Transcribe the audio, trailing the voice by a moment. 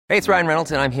Hey, it's Ryan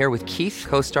Reynolds, and I'm here with Keith,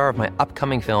 co-star of my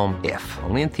upcoming film, If,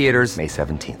 only in theaters May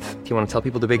 17th. Do you want to tell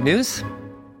people the big news?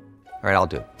 All right, I'll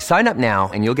do it. Sign up now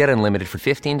and you'll get unlimited for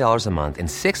 $15 a month and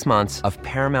 6 months of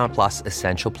Paramount Plus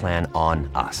Essential Plan on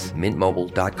us.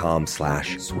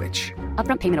 MintMobile.com/switch.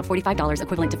 Upfront payment of $45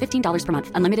 equivalent to $15 per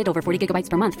month. Unlimited over 40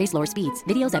 gigabytes per month. Face lower speeds.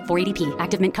 Videos at 480p.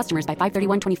 Active Mint customers by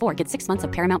 531.24 get 6 months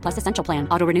of Paramount Plus Essential Plan.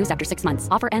 Auto renews after 6 months.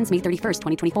 Offer ends May 31st,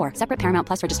 2024. Separate Paramount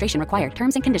Plus registration required.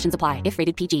 Terms and conditions apply if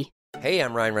rated PG. Hey,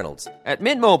 I'm Ryan Reynolds. At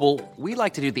Mint Mobile, we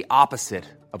like to do the opposite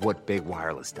of what Big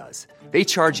Wireless does. They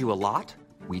charge you a lot.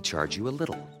 We charge you a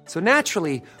little. So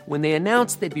naturally, when they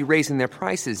announced they'd be raising their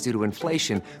prices due to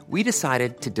inflation, we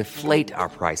decided to deflate our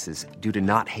prices due to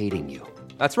not hating you.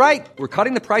 That's right. We're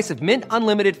cutting the price of Mint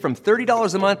Unlimited from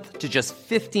 $30 a month to just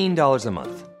 $15 a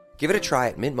month. Give it a try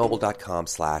at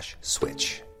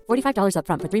mintmobile.com/switch. $45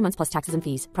 upfront for 3 months plus taxes and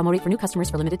fees. Promo rate for new customers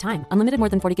for limited time. Unlimited more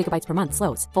than 40 gigabytes per month.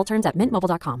 Slows full terms at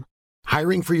mintmobile.com.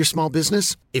 Hiring for your small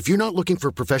business? If you're not looking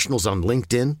for professionals on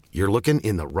LinkedIn, you're looking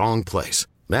in the wrong place.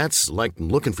 That's like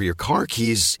looking for your car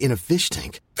keys in a fish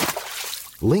tank.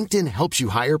 LinkedIn helps you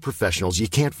hire professionals you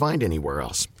can't find anywhere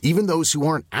else, even those who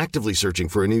aren't actively searching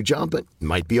for a new job but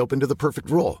might be open to the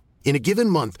perfect role. In a given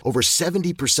month, over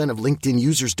 70% of LinkedIn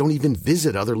users don't even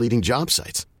visit other leading job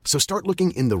sites. So start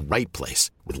looking in the right place.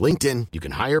 With LinkedIn, you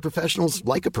can hire professionals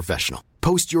like a professional.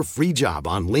 Post your free job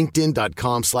on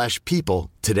linkedin.com/people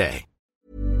today.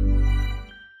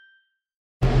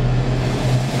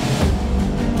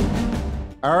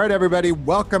 All right, everybody,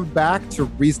 welcome back to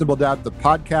Reasonable Doubt, the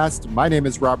podcast. My name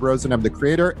is Rob Rosen. I'm the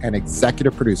creator and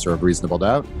executive producer of Reasonable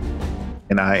Doubt.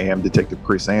 And I am Detective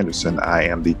Chris Anderson. I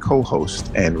am the co-host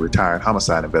and retired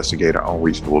homicide investigator on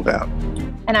Reasonable Doubt.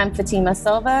 And I'm Fatima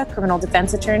Silva, criminal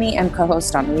defense attorney and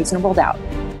co-host on Reasonable Doubt.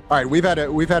 All right, we've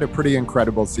had a pretty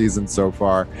incredible season so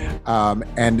far,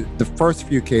 and the first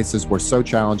few cases were so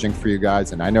challenging for you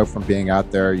guys, and I know from being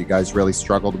out there, you guys really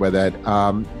struggled with it.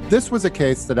 This was a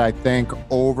case that I think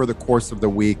over the course of the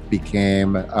week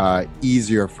became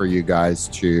easier for you guys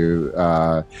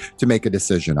to make a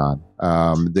decision on.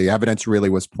 The evidence really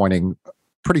was pointing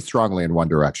pretty strongly in one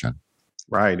direction.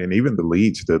 Right, and even the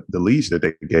leads that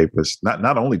they gave us,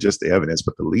 not only just the evidence,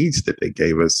 but the leads that they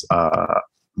gave us.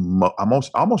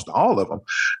 Almost all of them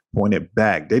pointed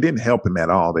back. They didn't help him at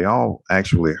all. They all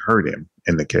actually hurt him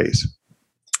in the case.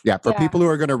 Yeah, for people who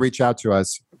are going to reach out to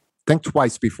us, think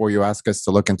twice before you ask us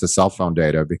to look into cell phone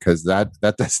data, because that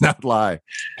does not lie.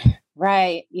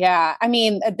 Right. Yeah. I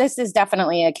mean, this is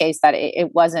definitely a case that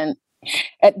it wasn't.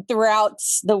 Throughout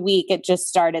the week,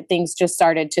 things just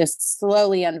started to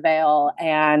slowly unveil,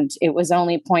 and it was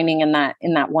only pointing in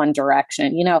that one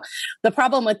direction. You know, the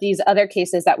problem with these other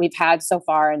cases that we've had so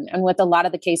far, and with a lot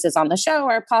of the cases on the show,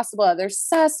 are possible other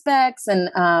suspects, and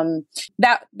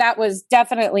that was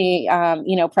definitely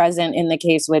present in the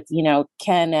case with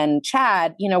Ken and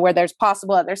Chad. Where there's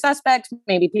possible other suspects,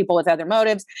 maybe people with other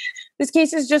motives. This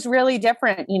case is just really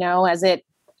different.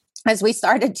 As we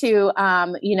started to,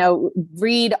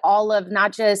 read all of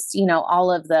not just,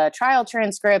 all of the trial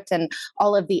transcript and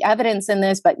all of the evidence in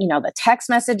this, but, the text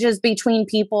messages between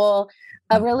people,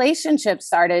 a relationship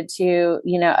started to,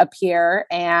 appear,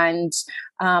 and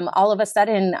all of a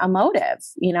sudden a motive.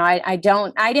 I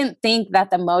didn't think that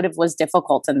the motive was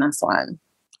difficult in this one.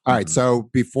 All right.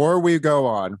 So before we go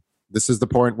on, this is the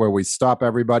point where we stop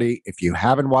everybody. If you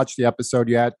haven't watched the episode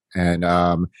yet, and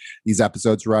these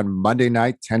episodes run Monday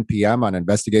night, 10 p.m. on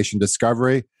Investigation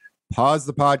Discovery, pause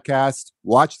the podcast,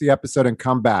 watch the episode, and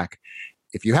come back.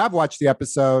 If you have watched the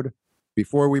episode,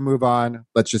 before we move on,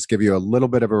 let's just give you a little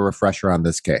bit of a refresher on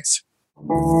this case.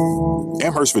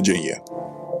 Amherst, Virginia,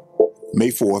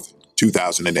 May 4th,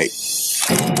 2008.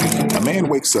 A man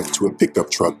wakes up to a pickup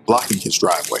truck blocking his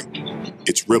driveway.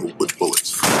 It's riddled with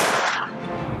bullets.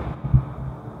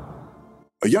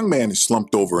 A young man is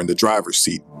slumped over in the driver's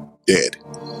seat, dead.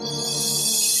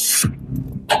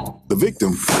 The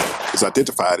victim is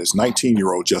identified as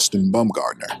 19-year-old Justin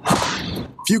Baumgartner.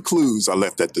 Few clues are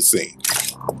left at the scene.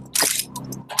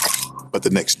 But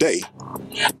the next day,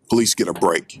 police get a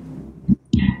break.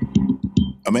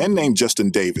 A man named Justin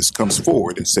Davis comes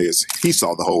forward and says he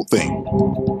saw the whole thing.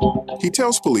 He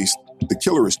tells police the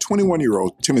killer is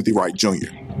 21-year-old Timothy Wright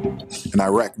Jr., an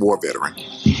Iraq war veteran.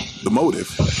 The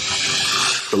motive?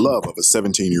 The love of a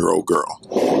 17-year-old girl.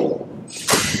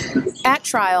 At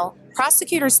trial,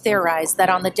 prosecutors theorized that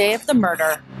on the day of the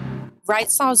murder, Wright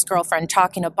saw his girlfriend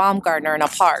talking to Baumgartner in a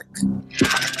park.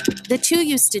 The two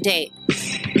used to date,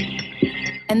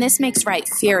 and this makes Wright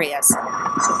furious.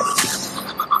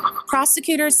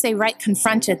 Prosecutors say Wright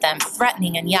confronted them,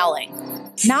 threatening and yelling.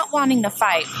 Not wanting to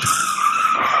fight,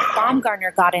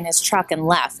 Baumgartner got in his truck and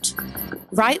left.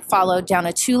 Wright followed down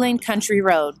a 2-lane country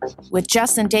road with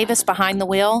Justin Davis behind the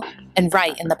wheel and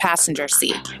Wright in the passenger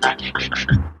seat.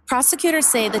 Prosecutors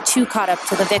say the two caught up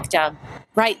to the victim.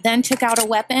 Wright then took out a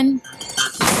weapon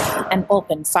and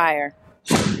opened fire.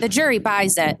 The jury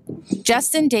buys it.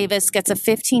 Justin Davis gets a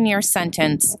 15-year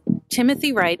sentence.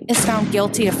 Timothy Wright is found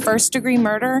guilty of first-degree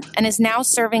murder and is now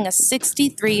serving a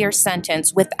 63-year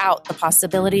sentence without the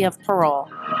possibility of parole.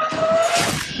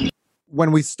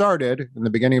 When we started in the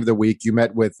beginning of the week, you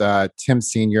met with Tim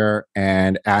Sr.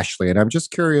 and Ashley. And I'm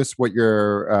just curious what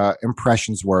your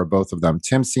impressions were of both of them.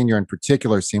 Tim Sr. in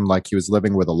particular seemed like he was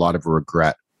living with a lot of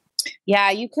regret. Yeah,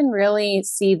 you can really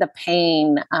see the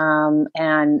pain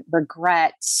and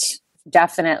regret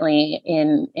definitely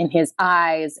in his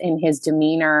eyes, in his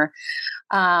demeanor.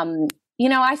 I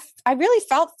really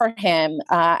felt for him.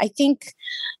 I think,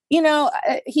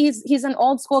 he's an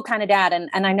old school kind of dad.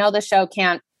 And I know the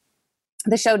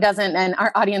show doesn't, and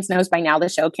our audience knows by now, the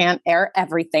show can't air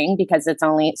everything because it's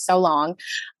only so long.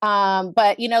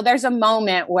 But there's a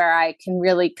moment where I can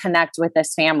really connect with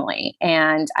this family.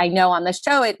 And I know on the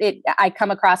show, I come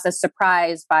across as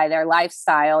surprised by their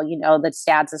lifestyle. The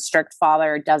dad's a strict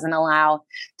father, doesn't allow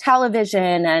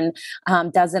television and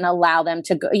doesn't allow them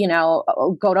to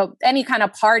go to any kind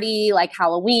of party like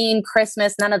Halloween,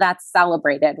 Christmas, none of that's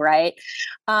celebrated. Right.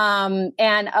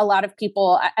 And a lot of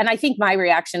people, and I think my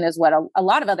reaction is what a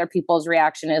lot of other people's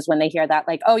reaction is when they hear that,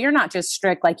 like, oh, you're not just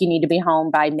strict, like you need to be home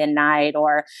by midnight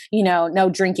or, no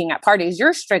drinking at parties.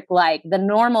 You're strict, like the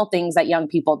normal things that young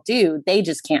people do, they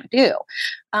just can't do.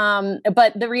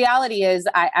 But the reality is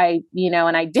I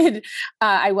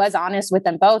was honest with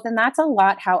them both. And that's a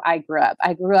lot how I grew up.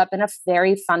 I grew up in a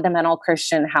very fundamental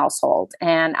Christian household.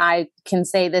 And I can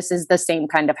say this is the same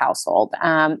kind of household.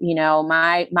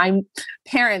 My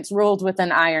parents ruled with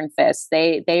an iron fist.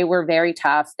 They were very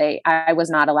tough. I was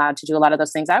not allowed to do a lot of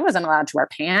those things. I wasn't allowed to wear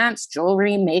pants,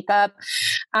 jewelry, makeup.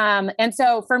 And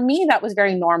so for me, that was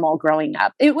very normal growing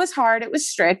up. It was hard. It was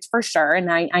strict for sure. And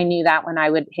I knew that when I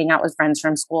would hang out with friends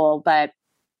from school, but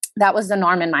that was the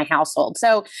norm in my household.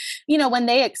 So, when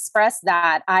they expressed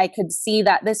that, I could see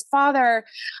that this father,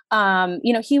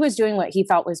 he was doing what he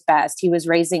felt was best. He was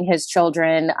raising his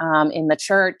children in the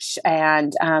church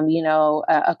and,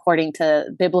 according to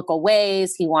biblical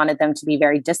ways. He wanted them to be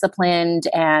very disciplined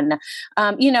and,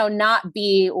 not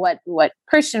be what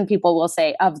Christian people will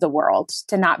say of the world,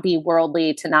 to not be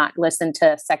worldly, to not listen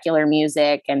to secular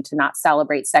music and to not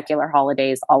celebrate secular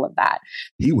holidays, all of that.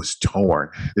 He was torn.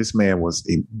 This man was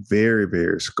very,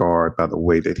 very scarred by the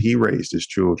way that he raised his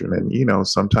children. And,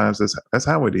 sometimes that's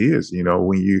how it is.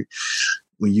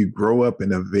 When you grow up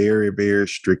in a very, very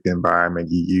strict environment,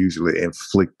 you usually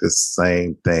inflict the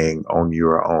same thing on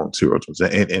your own children.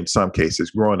 And in some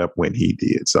cases, growing up when he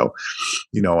did. So,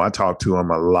 I talked to him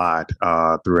a lot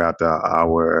throughout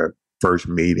our first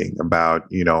meeting about,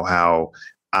 how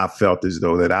I felt as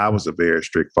though that I was a very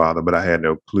strict father, but I had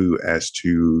no clue as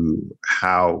to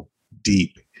how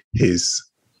deep his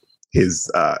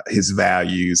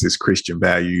values, his Christian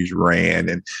values ran,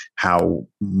 and how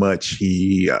much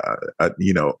he,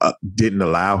 didn't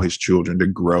allow his children to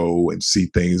grow and see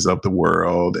things of the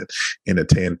world and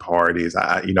attend parties.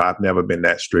 I've never been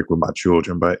that strict with my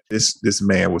children, but this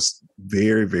man was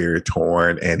very, very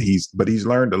torn, and he's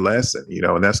learned a lesson,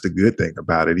 and that's the good thing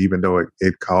about it. Even though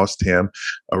it cost him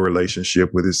a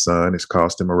relationship with his son, it's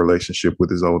cost him a relationship with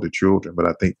his older children. But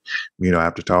I think,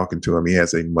 after talking to him, he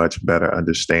has a much better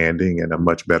understanding and a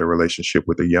much better relationship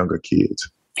with the younger kids.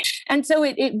 And so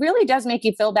it really does make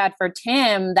you feel bad for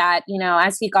Tim that,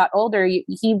 as he got older,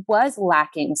 he was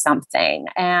lacking something.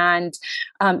 And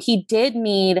he did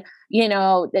need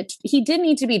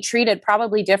to be treated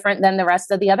probably different than the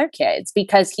rest of the other kids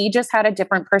because he just had a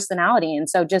different personality. And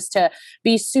so just to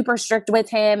be super strict with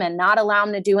him and not allow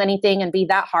him to do anything and be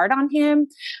that hard on him,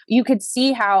 you could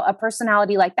see how a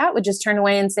personality like that would just turn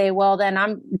away and say, well, then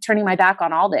I'm turning my back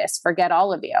on all this, forget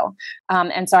all of you.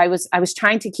 And so I was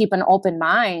trying to keep an open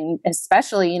mind,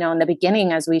 especially, in the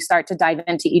beginning as we start to dive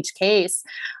into each case.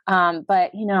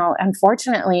 But,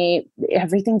 unfortunately,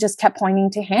 everything just kept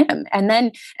pointing to him. And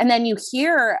then you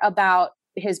hear about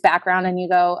his background and you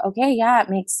go, okay, yeah, it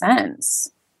makes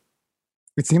sense.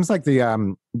 It seems like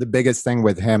the biggest thing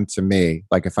with him to me,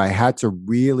 like if I had to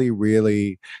really,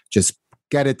 really just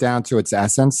get it down to its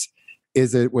essence,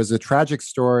 is it was a tragic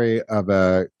story of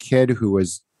a kid who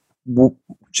was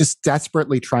just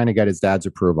desperately trying to get his dad's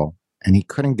approval. and he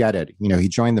couldn't get it. He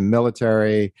joined the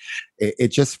military. It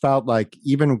just felt like,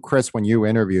 even Chris, when you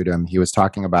interviewed him, he was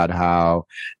talking about how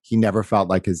he never felt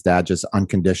like his dad just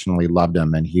unconditionally loved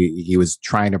him. And he was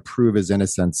trying to prove his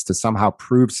innocence, to somehow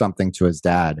prove something to his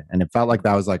dad. And it felt like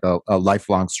that was like a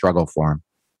lifelong struggle for him.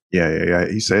 Yeah.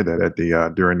 He said that at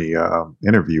the during the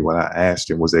interview, when I asked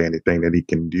him, was there anything that he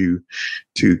can do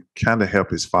to kind of help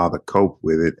his father cope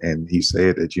with it? And he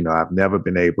said that, I've never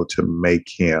been able to make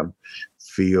him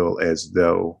feel as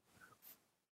though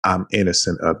I'm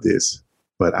innocent of this,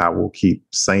 but I will keep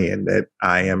saying that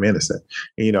I am innocent.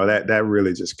 And, that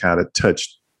really just kind of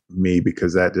touched me,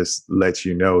 because that just lets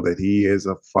you know that he is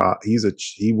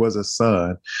he was a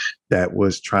son that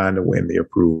was trying to win the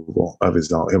approval of his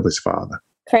father.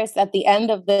 Chris, at the end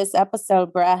of this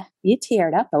episode, bruh, you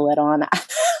teared up a little, and I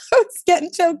was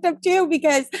getting choked up too,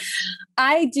 because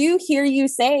I do hear you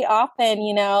say often,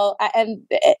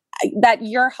 that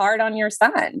you're hard on your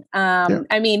son.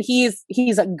 I mean, he's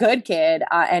a good kid,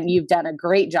 and you've done a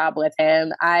great job with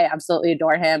him. I absolutely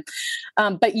adore him.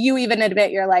 But you even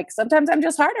admit, you're like, sometimes I'm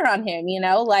just harder on him,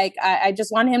 I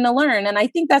just want him to learn. And I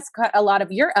think that's a lot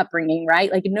of your upbringing,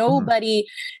 right? Like nobody,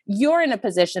 you're in a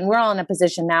position, we're all in a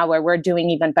position now where we're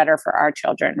doing even better for our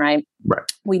children, right? Right.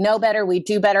 We know better, we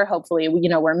do better. Hopefully,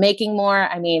 we're making more.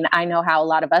 I mean, I know how a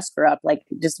lot of us grew up, like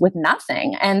just with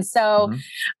nothing. And so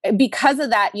because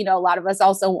of that, a lot of us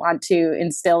also want to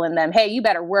instill in them, hey, you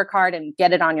better work hard and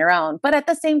get it on your own. But at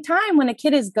the same time, when a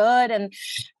kid is good and,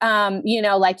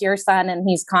 like your son, and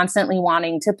he's constantly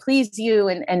wanting to please you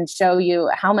and show you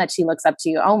how much he looks up to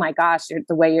you. Oh my gosh,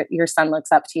 the way your son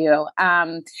looks up to you.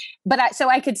 So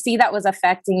I could see that was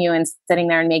affecting you and sitting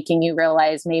there and making you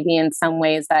realize maybe in some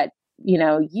ways that,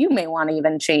 you may want to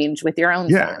even change with your own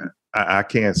son. I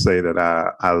can't say that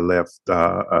I left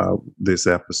this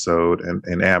episode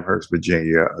in Amherst,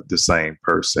 Virginia, the same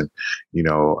person,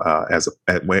 as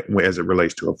it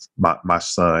relates to my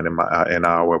son and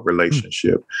our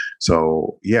relationship.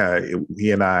 So he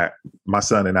and my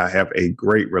son and I have a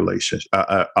great relationship,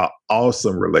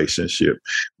 awesome relationship.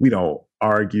 We don't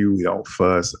argue, we don't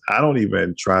fuss. I don't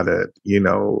even try to,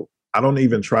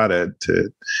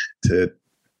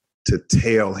 to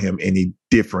tell him any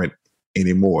different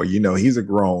anymore. He's a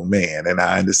grown man, and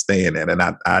I understand that. And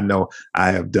I know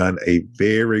I have done a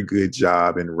very good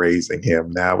job in raising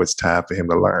him. Now it's time for him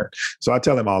to learn. So I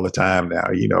tell him all the time now,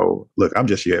 look, I'm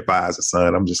just your advisor,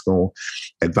 son. I'm just going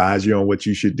to advise you on what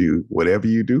you should do. Whatever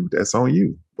you do, that's on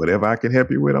you. Whatever I can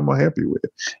help you with, I'm going to help you with.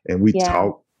 And we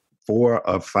talk 4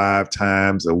 or 5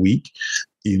 times a week,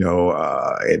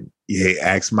 and he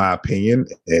asks my opinion,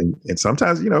 and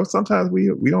sometimes, sometimes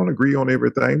we don't agree on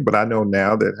everything, but I know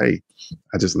now that, hey,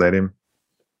 I just let him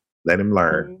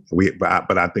learn.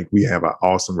 But I think we have an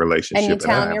awesome relationship. And you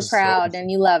tell him you're proud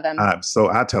and you love him. I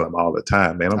tell him all the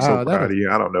time, man, I'm so proud of you.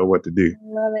 I don't know what to do. I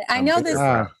love it. I know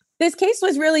this case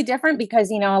was really different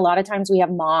because, a lot of times we have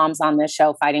moms on this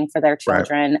show fighting for their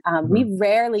children. Right. We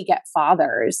rarely get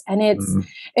fathers. And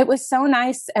it was so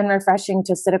nice and refreshing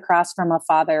to sit across from a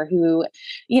father who,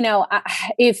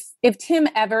 if Tim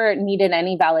ever needed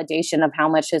any validation of how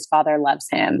much his father loves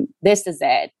him, this is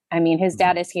it. I mean, his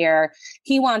dad is here.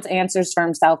 He wants answers for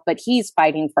himself, but he's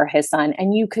fighting for his son.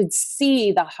 And you could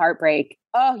see the heartbreak.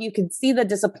 Oh, you could see the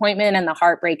disappointment and the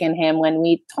heartbreak in him when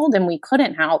we told him we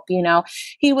couldn't help.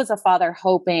 He was a father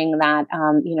hoping that,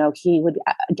 he would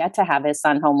get to have his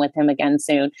son home with him again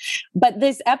soon. But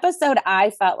this episode,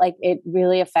 I felt like it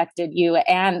really affected you.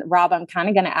 And Rob, I'm kind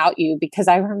of going to out you because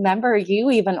I remember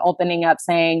you even opening up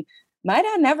saying, my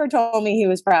dad never told me he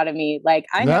was proud of me. Like,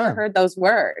 I never heard those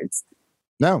words.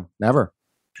 No, never.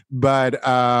 But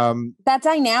that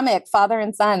dynamic, father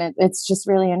and son, it's just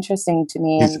really interesting to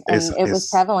me. And it was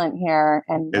prevalent here.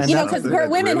 And because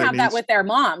women have that with their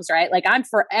moms, right? Like I'm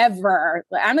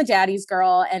a daddy's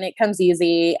girl and it comes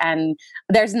easy and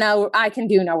I can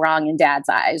do no wrong in dad's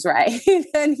eyes, right?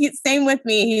 And same with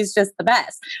me. He's just the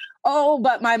best. Oh,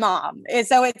 but my mom.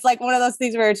 So it's like one of those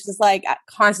things where it's just like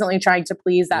constantly trying to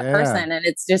please that person. And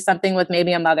it's just something with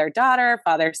maybe a mother-daughter,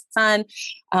 father-son.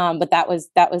 But that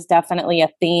was definitely a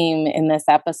theme in this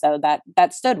episode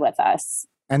that stood with us.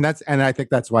 And I think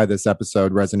that's why this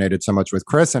episode resonated so much with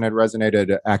Chris, and it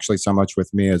resonated actually so much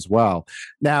with me as well.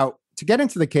 Now, to get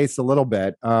into the case a little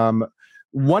bit,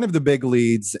 one of the big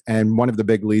leads, and one of the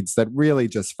big leads that really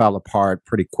just fell apart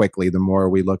pretty quickly the more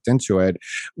we looked into it,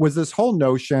 was this whole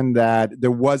notion that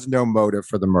there was no motive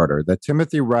for the murder, that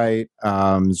Timothy Wright's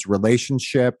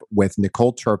relationship with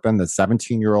Nicole Turpin, the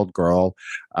 17-year-old girl,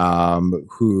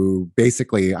 who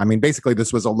basically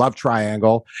this was a love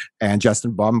triangle, and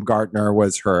Justin Baumgartner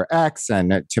was her ex,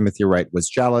 and Timothy Wright was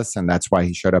jealous, and that's why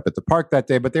he showed up at the park that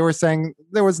day. But they were saying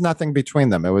there was nothing between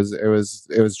them. It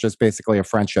was just basically a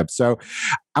friendship. So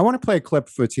I want to play a clip,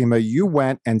 Fatima. You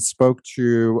went and spoke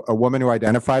to a woman who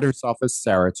identified herself as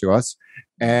Sarah to us,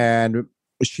 and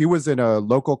she was in a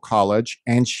local college,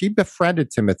 and she befriended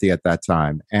Timothy at that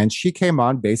time. And she came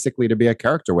on basically to be a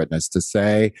character witness, to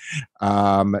say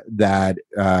that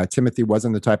Timothy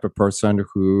wasn't the type of person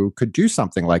who could do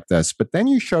something like this. But then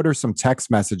you showed her some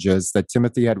text messages that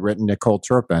Timothy had written Nicole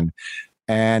Turpin,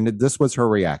 and this was her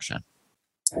reaction.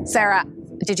 Sarah,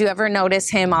 did you ever notice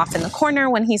him off in the corner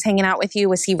when he's hanging out with you?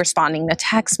 Was he responding to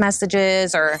text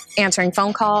messages or answering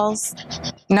phone calls?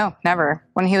 No, never.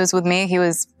 When he was with me, he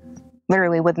was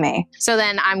literally with me. So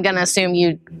then I'm going to assume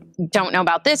you don't know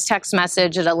about this text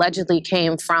message. It allegedly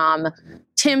came from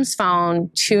Tim's phone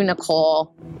to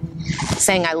Nicole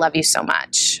saying, "I love you so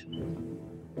much."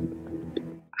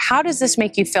 How does this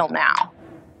make you feel now?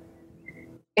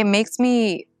 It makes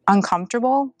me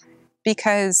uncomfortable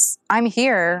because I'm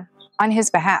here on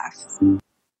his behalf.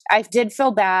 I did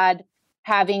feel bad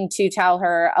having to tell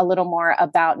her a little more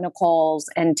about Nicole's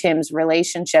and Tim's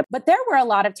relationship. But there were a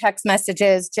lot of text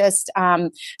messages, just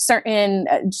certain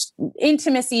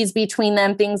intimacies between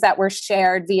them, things that were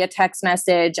shared via text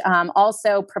message,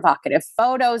 also provocative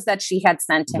photos that she had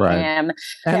sent to him.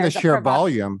 And the sheer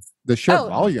volume.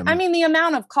 I mean, the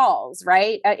amount of calls,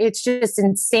 right? It's just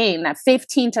insane that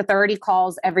 15 to 30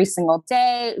 calls every single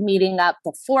day, meeting up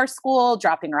before school,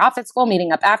 dropping her off at school,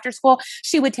 meeting up after school.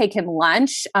 She would take him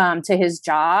lunch to his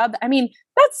job. I mean,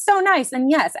 that's so nice. And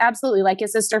yes, absolutely. Like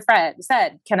his sister Fred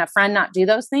said, can a friend not do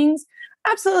those things?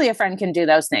 Absolutely, a friend can do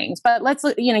those things. But let's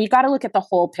look, you got to look at the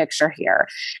whole picture here.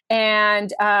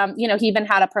 And, he even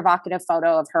had a provocative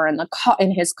photo of her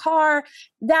in his car.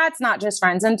 That's not just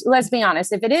friends. And let's be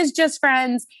honest, if it is just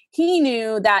friends, he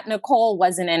knew that Nicole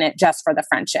wasn't in it just for the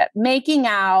friendship. Making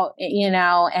out,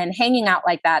 and hanging out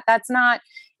like that, that's not,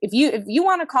 if you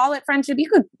want to call it friendship,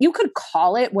 you could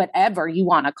call it whatever you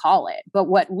want to call it. But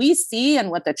what we see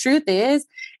and what the truth is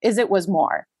it was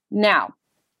more. Now,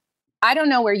 I don't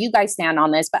know where you guys stand on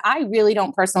this, but I really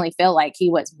don't personally feel like he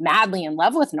was madly in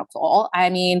love with Nicole. I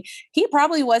mean, he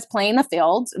probably was playing the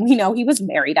field. We know he was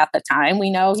married at the time. We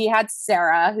know he had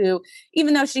Sarah, who,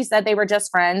 even though she said they were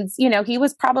just friends, he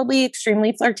was probably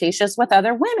extremely flirtatious with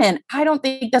other women. I don't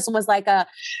think this was like a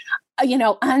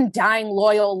undying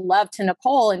loyal love to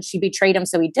Nicole and she betrayed him,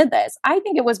 so he did this. I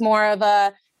think it was more of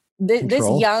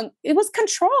it was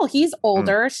control. He's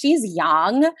older, she's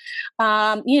young,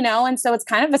 and so it's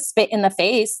kind of a spit in the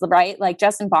face, right? Like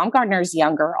Justin Baumgartner's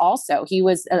younger also. He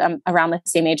was around the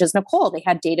same age as Nicole. They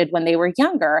had dated when they were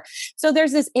younger. So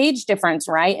there's this age difference,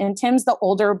 right? And Tim's the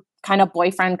older kind of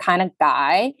boyfriend kind of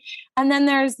guy. And then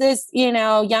there's this,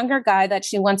 younger guy that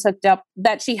she once hooked up,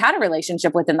 that she had a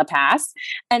relationship with in the past.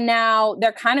 And now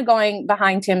they're kind of going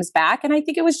behind Tim's back. And I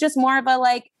think it was just more of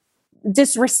a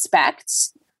disrespect.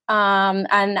 And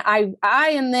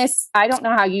in this, I don't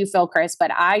know how you feel, Chris,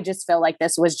 but I just feel like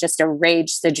this was just a rage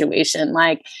situation.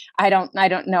 Like, I don't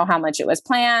know how much it was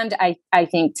planned. I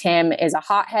think Tim is a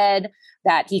hothead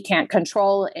that he can't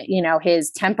control,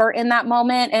 his temper in that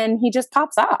moment, and he just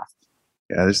pops off.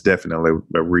 Yeah, this definitely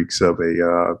reeks of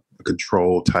a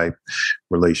control type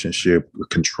relationship, a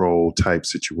control type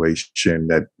situation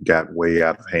that got way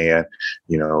out of hand.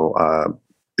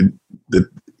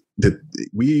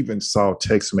 We even saw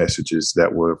text messages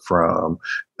that were from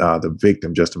the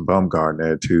victim, Justin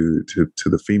Baumgartner, to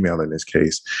the female in this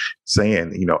case,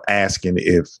 saying, asking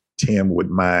if Tim would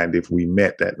mind if we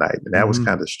met that night. And that was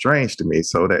kind of strange to me.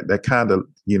 So that kind of,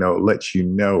 lets you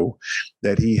know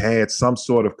that he had some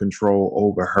sort of control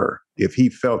over her. If he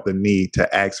felt the need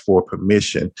to ask for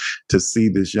permission to see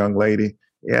this young lady,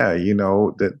 yeah,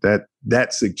 that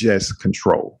suggests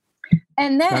control.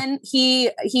 And then he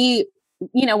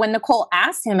when Nicole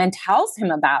asks him and tells him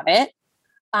about it,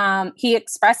 he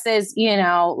expresses,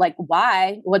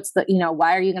 why,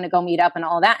 why are you going to go meet up and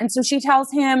all that? And so she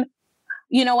tells him,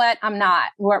 you know what,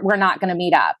 we're not going to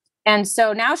meet up. And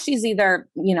so now she's either,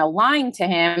 lying to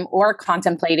him or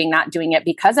contemplating not doing it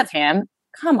because of him.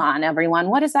 Come on, everyone.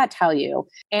 What does that tell you?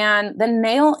 And the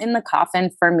nail in the coffin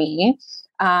for me,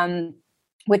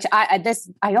 which I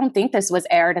don't think this was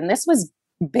aired, and this was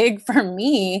big for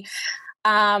me.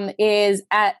 is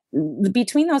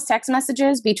between those text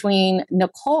messages between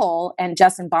Nicole and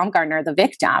Justin Baumgartner, the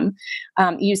victim.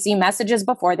 You see messages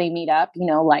before they meet up,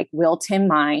 like, will Tim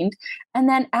mind? And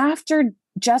then after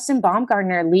Justin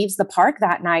Baumgartner leaves the park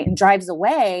that night and drives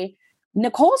away,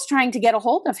 Nicole's trying to get a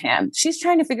hold of him. She's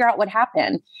trying to figure out what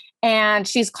happened. And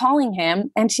she's calling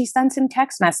him and she sends him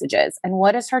text messages. And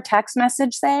what does her text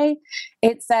message say?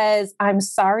 It says, "I'm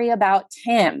sorry about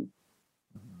Tim.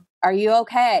 Are you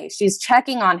okay?" She's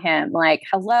checking on him like,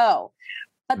 hello.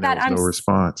 But and there was no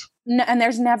response. And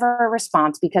there's never a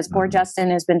response because poor Justin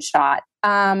has been shot.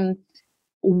 I'm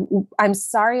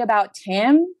sorry about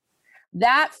Tim.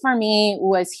 That for me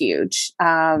was huge.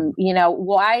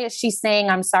 Why is she saying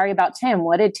I'm sorry about Tim?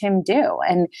 What did Tim do?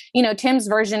 And, Tim's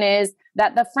version is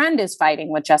that the friend is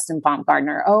fighting with Justin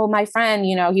Baumgartner. Oh, my friend,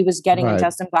 he was getting in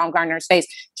Justin Baumgartner's face.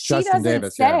 She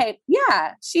doesn't say,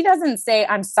 she doesn't say,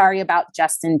 I'm sorry about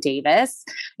Justin Davis.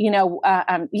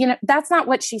 That's not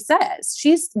what she says.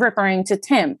 She's referring to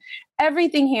Tim.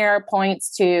 Everything here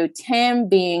points to Tim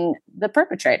being the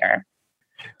perpetrator.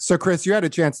 So, Chris, you had a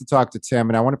chance to talk to Tim,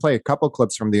 and I want to play a couple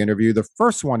clips from the interview. The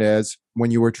first one is when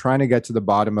you were trying to get to the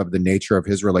bottom of the nature of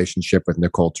his relationship with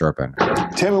Nicole Turpin.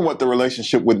 Tell me what the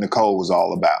relationship with Nicole was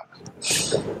all about.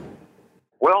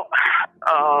 Well,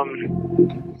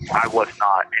 I was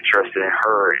not interested in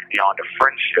her beyond a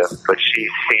friendship, but she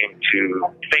seemed to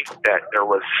think that there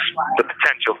was the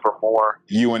potential for more.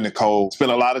 You and Nicole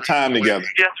spent a lot of time together.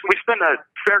 Yes, we spent a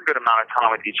fair good amount of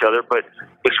time with each other, but it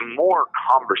was more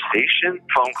conversation,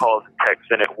 phone calls, and texts,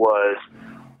 than it was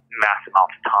mass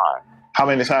amounts of time. How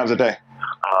many times a day?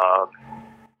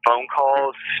 Phone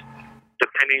calls,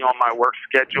 depending on my work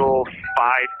schedule,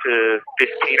 5 to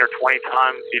 15 or 20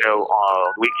 times.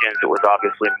 On weekends it was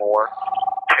obviously more.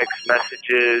 Text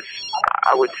messages,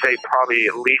 I would say probably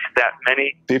at least that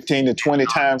many. 15 to 20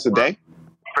 times a day?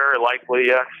 Very likely,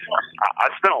 yes. I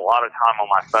spent a lot of time on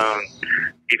my phone,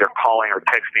 either calling or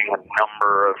texting a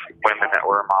number of women that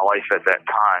were in my life at that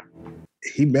time.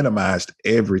 He minimized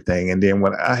everything. And then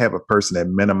when I have a person that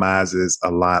minimizes a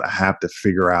lot, I have to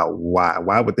figure out why.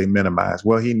 Why would they minimize?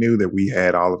 Well, he knew that we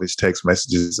had all of his text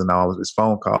messages and all of his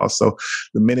phone calls. So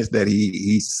the minute that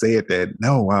he said that,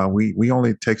 no, we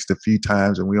only text a few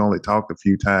times and we only talked a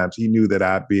few times, he knew that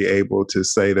I'd be able to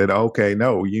say that, okay,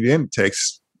 no, you didn't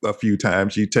text a few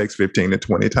times, you text 15 to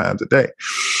 20 times a day.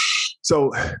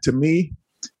 So to me,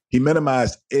 he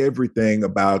minimized everything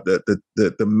about the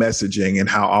messaging and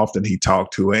how often he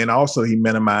talked to her. And also he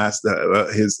minimized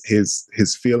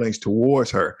his feelings towards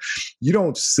her. You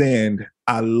don't send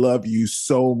 "I love you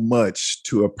so much"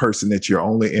 to a person that you're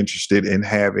only interested in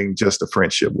having just a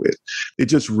friendship with. It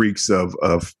just reeks of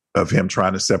him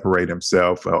trying to separate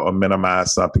himself or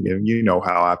minimize something. And you know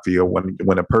how I feel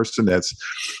when a person that's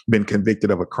been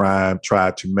convicted of a crime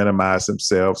tried to minimize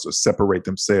themselves or separate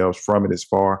themselves from it as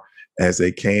far as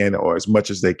they can or as much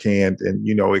as they can. And,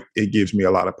 it gives me a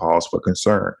lot of pause for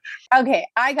concern. Okay,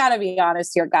 I got to be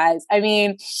honest here, guys. I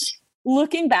mean,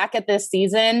 looking back at this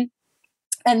season,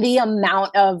 and the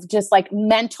amount of just like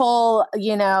mental,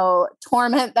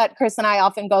 torment that Chris and I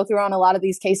often go through on a lot of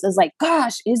these cases, like,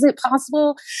 gosh, is it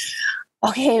possible?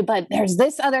 Okay, but there's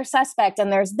this other suspect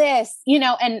and there's this,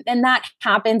 and that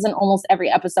happens in almost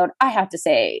every episode. I have to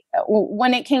say,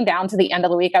 when it came down to the end of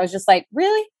the week, I was just like,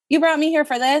 really? You brought me here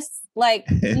for this? Like,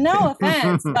 no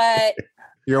offense, but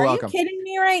You're Are welcome. you kidding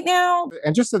me right now?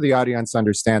 And just so the audience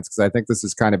understands, because I think this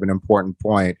is kind of an important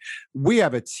point, we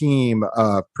have a team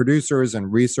of producers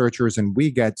and researchers, and we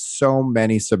get so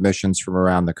many submissions from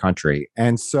around the country.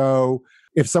 And so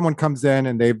if someone comes in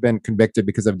and they've been convicted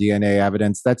because of DNA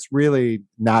evidence, that's really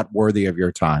not worthy of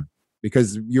your time,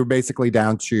 because you're basically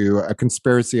down to a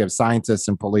conspiracy of scientists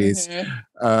and police.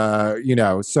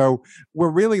 So we're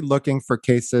really looking for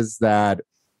cases that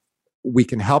we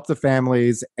can help the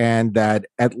families, and that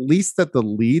at least that the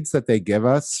leads that they give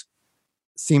us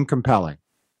seem compelling.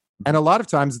 And a lot of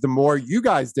times, the more you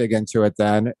guys dig into it,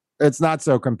 then it's not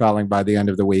so compelling by the end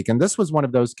of the week. And this was one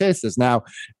of those cases. Now,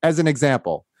 as an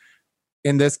example,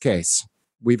 in this case,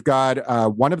 we've got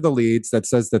one of the leads that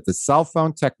says that the cell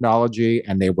phone technology,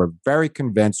 and they were very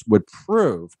convinced, would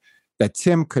prove that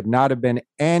Tim could not have been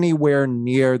anywhere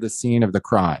near the scene of the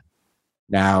crime.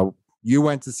 Now, you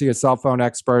went to see a cell phone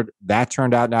expert. That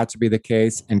turned out not to be the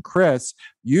case. And Chris,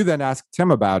 you then asked Tim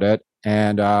about it,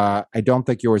 and I don't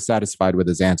think you were satisfied with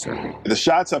his answer. The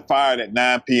shots are fired at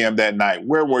 9 p.m. that night.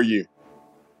 Where were you?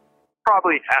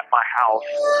 Probably at my house.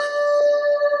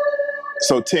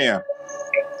 So, Tim,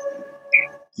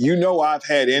 I've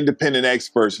had independent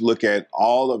experts look at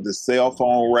all of the cell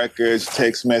phone records,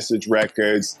 text message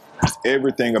records,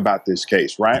 everything about this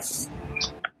case, right?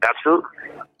 Absolutely.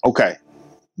 Okay.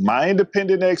 My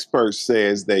independent expert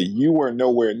says that you were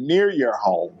nowhere near your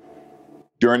home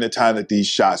during the time that these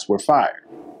shots were fired.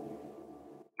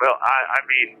 Well, I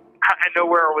mean, I know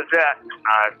where I was at.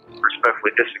 I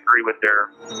respectfully disagree with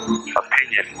their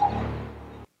opinion.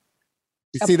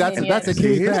 You see, that's a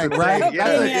key thing, right?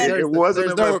 Yeah, it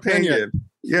wasn't there's an opinion.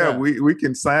 Yeah, we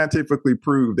can scientifically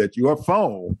prove that your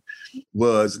phone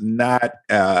was not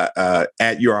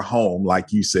at your home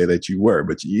like you said that you were.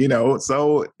 But,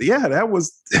 so, yeah, that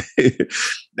was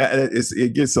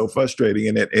it gets so frustrating.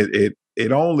 And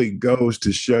it only goes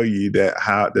to show you that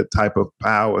how the type of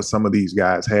power some of these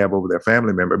guys have over their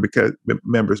family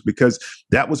members, because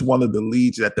that was one of the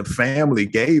leads that the family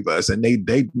gave us. And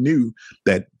they knew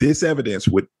that this evidence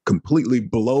would completely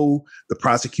blow the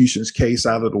prosecution's case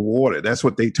out of the water. That's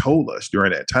what they told us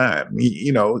during that time,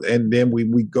 and then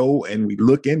we go and we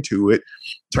look into it,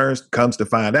 comes to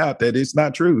find out that it's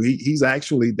not true. He's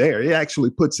actually there. It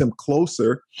actually puts him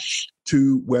closer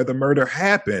to where the murder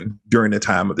happened during the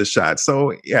time of the shot.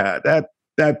 So yeah,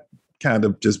 that kind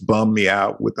of just bummed me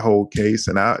out with the whole case.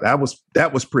 And that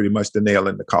was pretty much the nail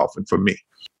in the coffin for me.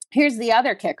 Here's the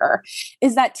other kicker,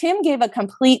 is that Tim gave a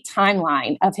complete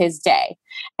timeline of his day.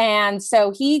 And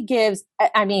so he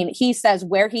says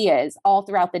where he is all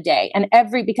throughout the day, and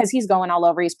because he's going all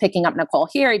over, he's picking up Nicole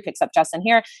here, he picks up Justin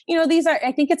here.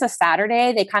 I think it's a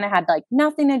Saturday. They kind of had like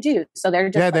nothing to do. So they're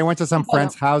just, they went to some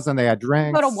friend's house and they had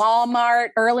drinks. Go to Walmart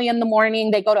early in the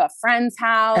morning. They go to a friend's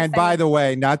house. And by the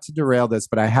way, not to derail this,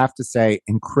 but I have to say,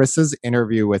 in Chris's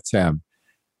interview with Tim,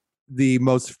 the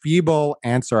most feeble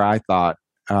answer I thought,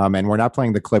 and we're not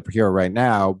playing the clip here right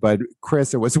now, but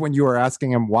Chris, it was when you were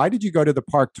asking him, why did you go to the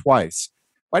park twice?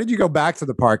 Why did you go back to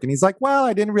the park? And he's like, well,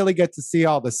 I didn't really get to see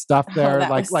all the stuff there.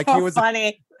 He was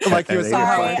funny. Like he was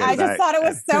sorry. I just thought it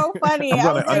was so funny.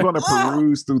 I'm going to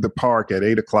peruse through the park at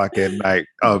 8:00 at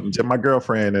night. My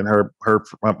girlfriend and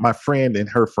my friend and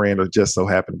her friend are just so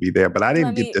happened to be there, but I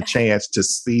didn't get the chance to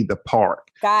see the park.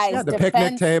 Guys, the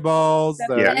picnic tables,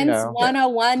 Defense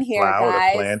 101 here, flower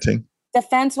guys. planting.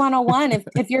 Defense 101.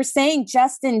 If you're saying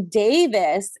Justin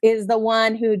Davis is the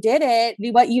one who did it,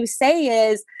 what you say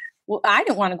is, well, I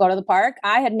didn't want to go to the park.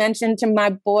 I had mentioned to my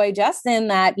boy Justin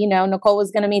that, Nicole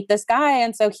was going to meet this guy.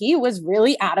 And so he was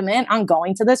really adamant on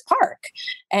going to this park.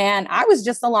 And I was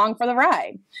just along for the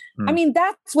ride. I mean,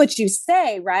 that's what you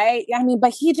say, right? I mean,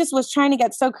 but he just was trying to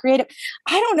get so creative.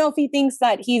 I don't know if he thinks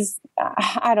that he's,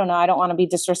 I don't know. I don't want to be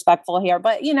disrespectful here,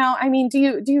 but I mean, do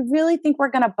you really think we're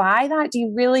going to buy that? Do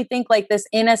you really think like this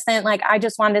innocent, like, I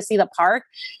just wanted to see the park?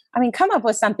 I mean, come up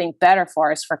with something better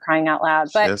for us, for crying out loud.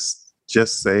 But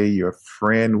just say your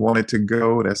friend wanted to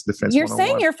go. That's defense. You're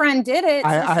saying your friend did it.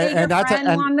 Your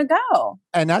friend wanted to go.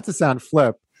 And not to sound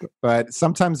flip, but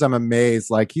sometimes I'm amazed.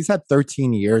 Like, he's had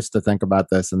 13 years to think about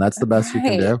this, and that's the best you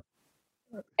can do.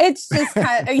 It's just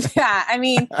kind of, yeah. I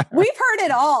mean, we've heard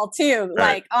it all too.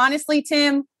 Like, honestly,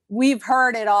 Tim, we've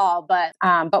heard it all.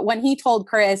 But when he told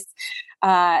Chris,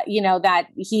 that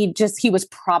he was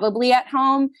probably at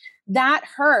home, that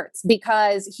hurts,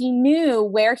 because he knew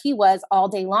where he was all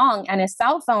day long, and his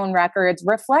cell phone records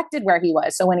reflected where he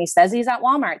was. So when he says he's at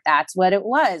Walmart, that's what it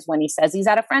was. When he says he's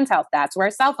at a friend's house, that's where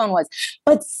his cell phone was.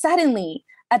 But suddenly,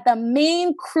 at the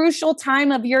main crucial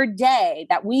time of your day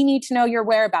that we need to know your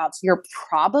whereabouts, you're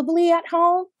probably at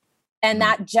home. And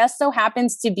that just so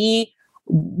happens to be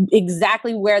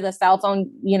exactly where the cell phone,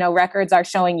 records are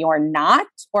showing you're not,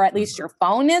 or at least your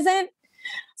phone isn't.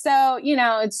 So,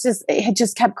 it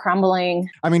just kept crumbling.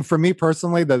 I mean, for me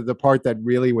personally, the part that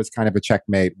really was kind of a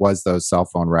checkmate was those cell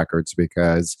phone records,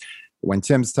 because when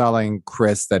Tim's telling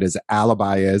Chris that his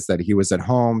alibi is that he was at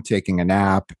home taking a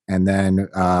nap, and then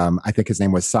I think his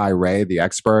name was Cy Ray, the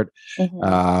expert,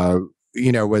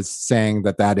 was saying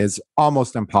that is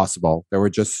almost impossible. There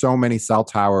were just so many cell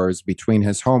towers between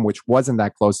his home, which wasn't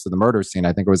that close to the murder scene.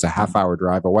 I think it was a half-hour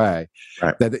drive away.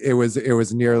 Right. That it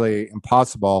was nearly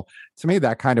impossible. To me,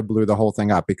 that kind of blew the whole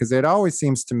thing up, because it always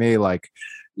seems to me like,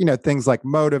 things like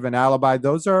motive and alibi,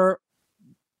 those are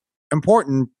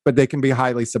important, but they can be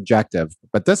highly subjective.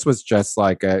 But this was just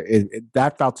like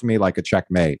that felt to me like a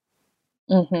checkmate.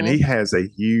 Mm-hmm. And he has a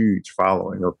huge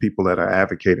following of people that are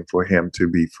advocating for him to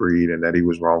be freed and that he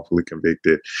was wrongfully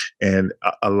convicted. And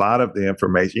a lot of the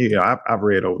information, I've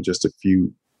read over just a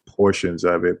few portions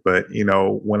of it, but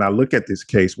when I look at this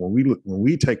case, when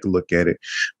we take a look at it,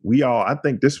 I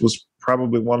think this was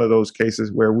probably one of those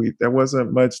cases where there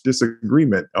wasn't much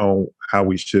disagreement on how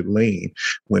we should lean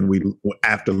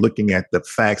after looking at the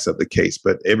facts of the case.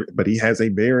 But he has a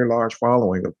very large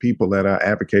following of people that are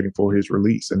advocating for his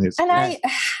release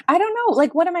I don't know,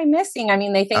 like, what am I missing? I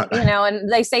mean, they think,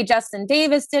 and they say Justin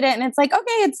Davis did it, and it's like,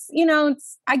 okay,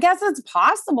 I guess it's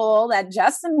possible that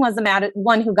Justin was the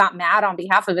one who got mad on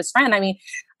behalf of his friend. I mean,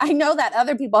 I know that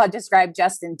other people have described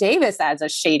Justin Davis as a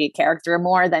shady character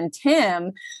more than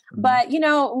Tim, but,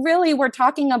 really we're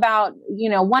talking about,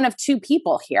 one of two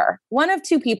people here. One of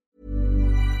two people.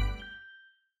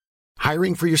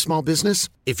 Hiring for your small business?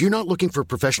 If you're not looking for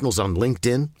professionals on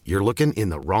LinkedIn, you're looking in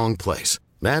the wrong place.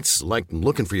 That's like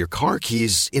looking for your car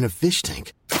keys in a fish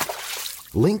tank.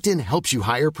 LinkedIn helps you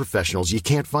hire professionals you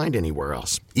can't find anywhere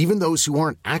else, even those who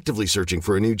aren't actively searching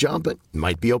for a new job but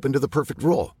might be open to the perfect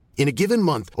role. In a given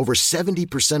month, over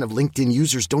 70% of LinkedIn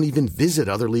users don't even visit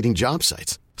other leading job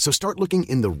sites. So start looking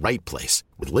in the right place.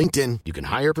 With LinkedIn, you can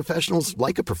hire professionals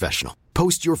like a professional.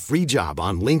 Post your free job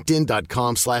on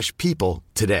linkedin.com/people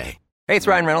today. Hey, it's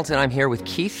Ryan Reynolds, and I'm here with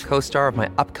Keith, co-star of my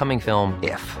upcoming film,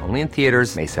 If, only in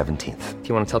theaters May 17th. Do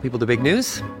you want to tell people the big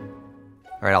news?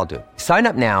 All right, I'll do it. Sign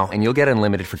up now and you'll get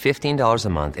unlimited for $15 a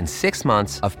month and 6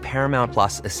 months of Paramount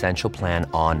Plus Essential Plan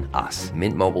on us.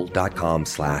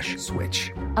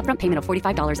 MintMobile.com/switch. Upfront payment of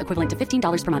 $45 equivalent to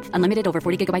 $15 per month. Unlimited over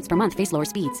 40 gigabytes per month. Face lower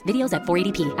speeds. Videos at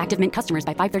 480p. Active Mint customers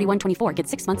by 531.24 get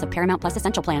 6 months of Paramount Plus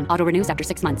Essential Plan. Auto renews after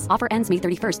 6 months. Offer ends May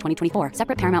 31st, 2024.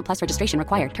 Separate Paramount Plus registration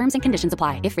required. Terms and conditions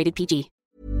apply if rated PG.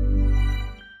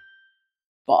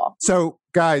 So,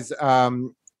 guys,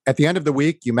 at the end of the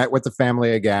week, you met with the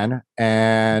family again,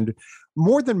 and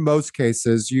more than most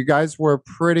cases, you guys were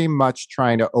pretty much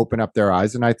trying to open up their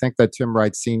eyes. And I think that Tim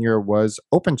Wright Sr. was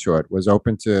open to it, was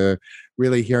open to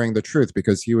really hearing the truth,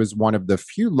 because he was one of the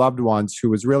few loved ones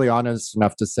who was really honest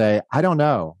enough to say, I don't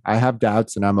know, I have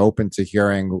doubts, and I'm open to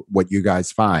hearing what you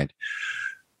guys find.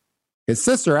 His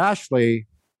sister, Ashley,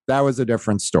 that was a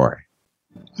different story.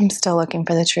 I'm still looking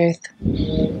for the truth.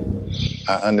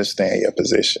 I understand your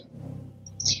position.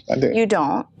 I do. You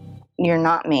don't. You're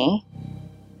not me.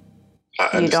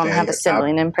 You don't have a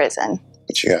sibling in prison.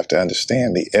 But you have to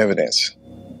understand the evidence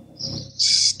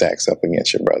stacks up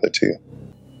against your brother, too.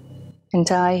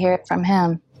 Until I hear it from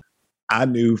him. I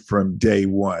knew from day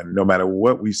one, no matter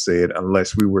what we said,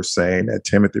 unless we were saying that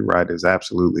Timothy Wright is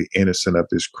absolutely innocent of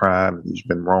this crime, he's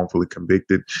been wrongfully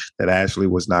convicted, that Ashley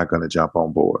was not going to jump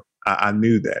on board. I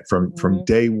knew that from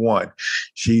day one.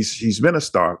 She's been a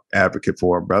stark advocate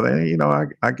for her brother. And,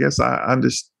 I guess I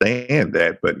understand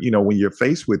that. But, when you're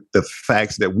faced with the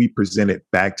facts that we presented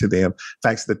back to them,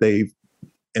 facts that they've,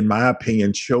 in my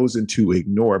opinion, chosen to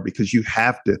ignore, because you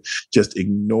have to just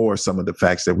ignore some of the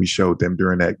facts that we showed them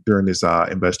during this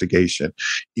investigation,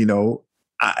 and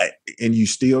you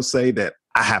still say that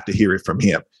I have to hear it from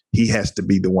him. He has to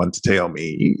be the one to tell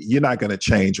me. You're not going to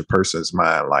change a person's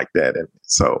mind like that. And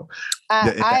so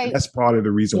that's part of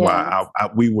the reason why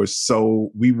we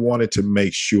wanted to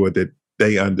make sure that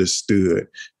they understood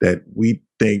that we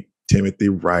think Timothy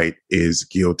Wright is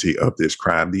guilty of this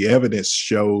crime. The evidence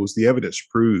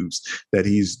proves that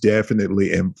he's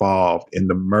definitely involved in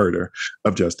the murder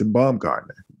of Justin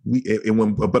Baumgartner.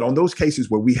 But on those cases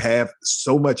where we have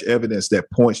so much evidence that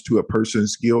points to a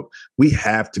person's guilt, we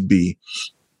have to be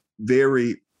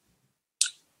very,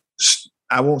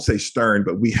 I won't say stern,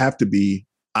 but we have to be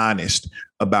honest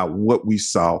about what we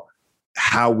saw,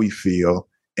 how we feel,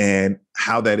 and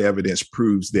how that evidence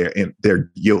proves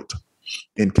their guilt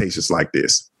in cases like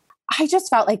this. I just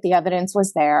felt like the evidence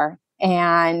was there.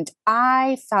 And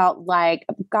I felt like,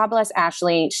 God bless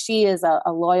Ashley, she is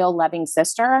a loyal, loving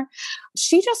sister.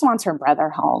 She just wants her brother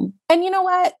home. And you know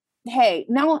what? Hey,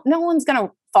 no one's going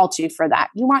to fault you for that.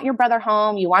 You want your brother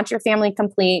home. You want your family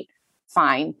complete.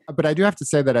 Fine. But I do have to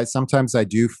say that sometimes I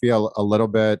do feel a little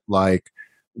bit like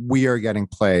we are getting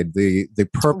played. The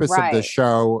purpose of the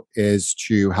show is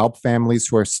to help families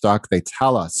who are stuck. They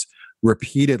tell us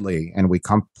repeatedly, and we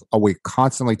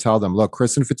constantly tell them, look,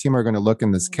 Chris and Fatima are going to look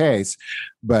in this case,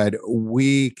 but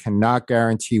we cannot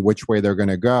guarantee which way they're going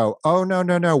to go. Oh,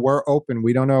 no, we're open.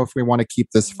 We don't know if we want to keep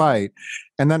this fight.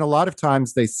 And then a lot of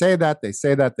times they say that.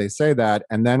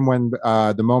 And then when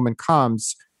the moment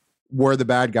comes, we're the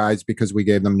bad guys because we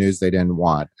gave them news they didn't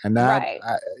want. And that, I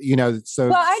didn't feel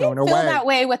that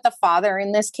way with the father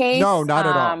in this case. No, not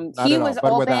at all. He was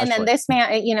open, and this man,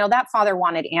 that father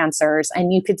wanted answers,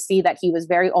 and you could see that he was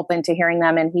very open to hearing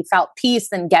them, and he felt peace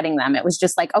in getting them. It was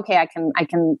just like, okay, I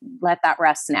can let that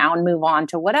rest now and move on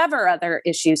to whatever other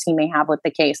issues he may have with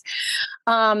the case.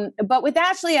 But with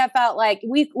Ashley, I felt like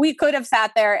we could have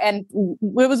sat there, and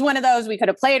it was one of those, we could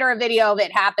have played her a video of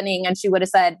it happening, and she would have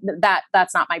said,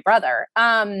 that's not my brother.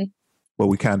 brother. Well,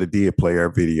 we kind of did play our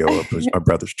video of our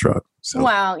brother's truck. So.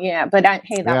 Well, yeah, but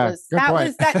hey, that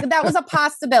was a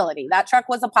possibility. That truck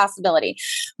was a possibility.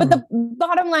 But the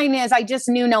bottom line is, I just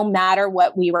knew no matter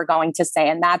what we were going to say,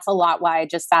 and that's a lot why I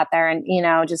just sat there and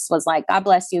just was like, God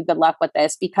bless you, good luck with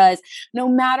this, because no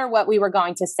matter what we were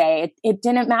going to say, it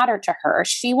didn't matter to her.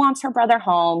 She wants her brother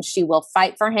home. She will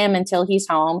fight for him until he's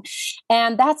home,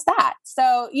 and that's that.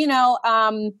 So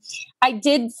I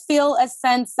did feel a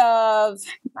sense of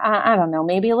I don't know,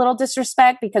 maybe a little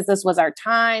disrespect because this was our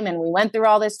time and we went through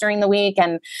all this during the week.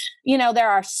 And, there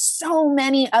are so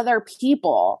many other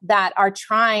people that are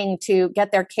trying to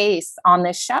get their case on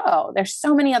this show. There's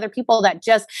so many other people that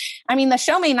the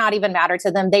show may not even matter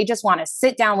to them. They just want to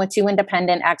sit down with two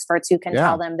independent experts who can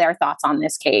tell them their thoughts on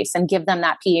this case and give them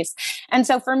that piece. And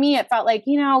so for me, it felt like,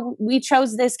 we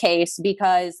chose this case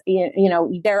because,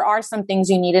 there are some things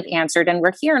you needed answered and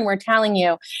we're here and we're telling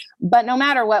you, but no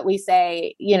matter what we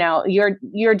say,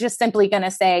 you're just simply going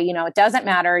to say, it doesn't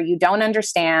matter. You don't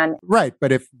understand. Right.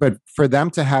 But for them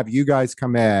to have you guys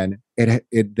come in,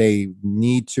 they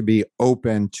need to be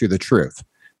open to the truth.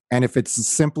 And if it's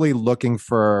simply looking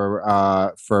for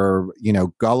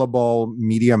gullible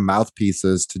media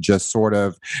mouthpieces to just sort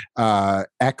of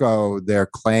echo their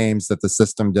claims that the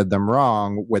system did them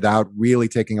wrong without really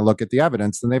taking a look at the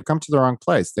evidence, then they've come to the wrong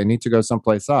place. They need to go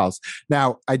someplace else.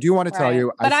 Now, I do want to tell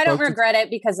you, but I don't regret it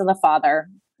because of the father.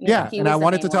 And I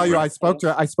wanted to tell you, I spoke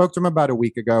to him about a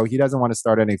week ago. He doesn't want to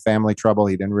start any family trouble.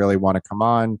 He didn't really want to come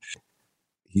on.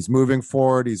 He's moving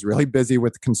forward. He's really busy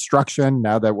with construction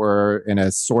now that we're in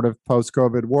a sort of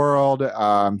post-COVID world.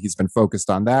 He's been focused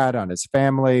on that, on his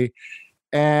family.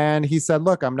 And he said,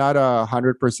 look, I'm not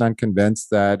 100%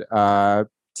 convinced that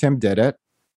Tim did it,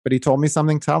 but he told me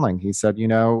something telling. He said,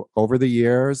 over the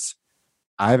years,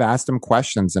 I've asked him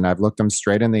questions and I've looked him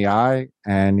straight in the eye,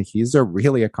 and he's a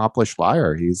really accomplished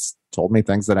liar. He's told me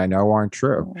things that I know aren't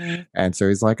true. Mm-hmm. And so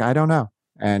he's like, I don't know.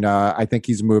 And I think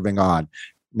he's moving on.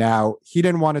 Now, he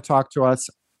didn't want to talk to us.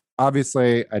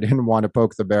 Obviously, I didn't want to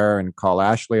poke the bear and call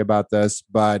Ashley about this,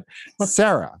 but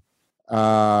Sarah,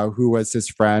 who was his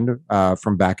friend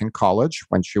from back in college,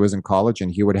 when she was in college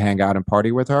and he would hang out and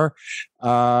party with her,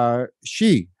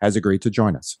 she has agreed to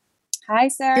join us. Hi,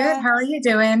 Sarah. Good. How are you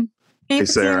doing? Hey,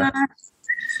 Sarah.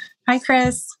 Hi,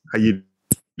 Chris. How you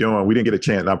doing? We didn't get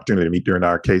an opportunity to meet during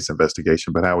our case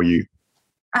investigation, but how are you?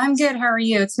 I'm good. How are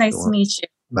you? It's nice to meet you.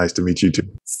 Nice to meet you too.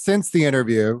 Since the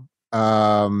interview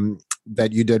that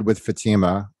you did with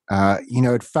Fatima,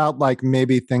 it felt like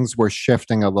maybe things were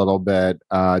shifting a little bit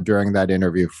during that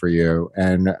interview for you.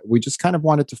 And we just kind of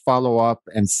wanted to follow up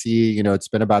and see, it's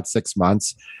been about 6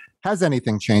 months. Has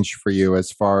anything changed for you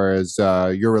as far as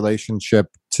your relationship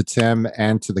to Tim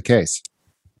and to the case?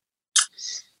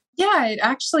 Yeah, it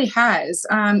actually has.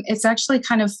 It's actually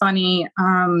kind of funny.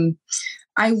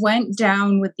 I went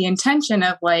down with the intention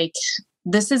of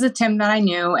this is a Tim that I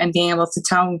knew, and being able to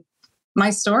tell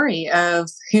my story of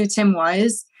who Tim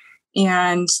was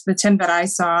and the Tim that I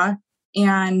saw.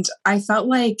 And I felt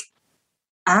like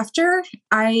after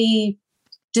I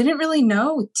didn't really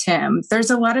know Tim, there's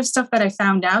a lot of stuff that I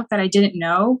found out that I didn't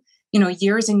know,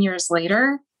 years and years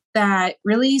later, that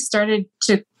really started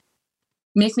to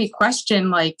make me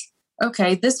question,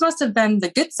 okay, this must have been the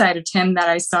good side of Tim that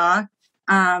I saw.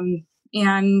 And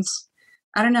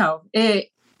I don't know,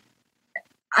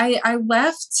 I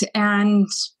left and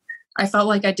I felt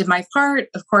like I did my part.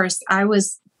 Of course, I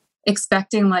was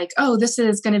expecting this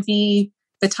is going to be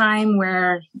the time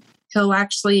where he'll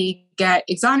actually get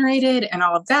exonerated and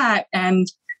all of that. And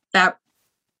that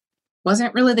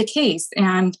wasn't really the case.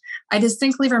 And I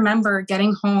distinctly remember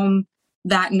getting home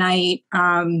that night.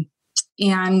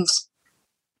 And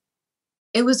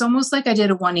it was almost like I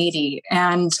did a 180.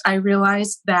 And I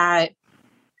realized that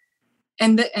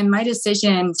And my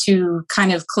decision to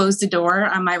kind of close the door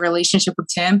on my relationship with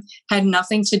Tim had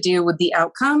nothing to do with the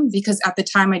outcome, because at the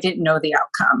time I didn't know the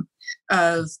outcome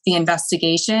of the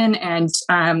investigation and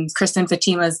Kristen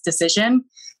Fatima's decision.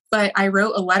 But I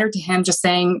wrote a letter to him just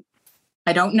saying,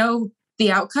 I don't know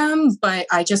the outcome, but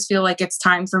I just feel like it's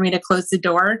time for me to close the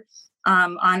door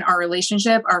on our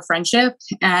relationship, our friendship,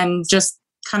 and just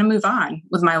kind of move on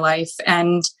with my life.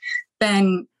 And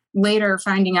then later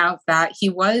finding out that he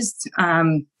was,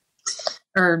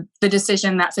 or the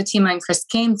decision that Fatima and Chris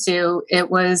came to, it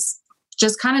was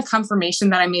just kind of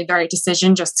confirmation that I made the right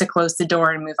decision just to close the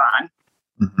door and move on.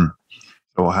 Mm-hmm.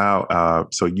 So how,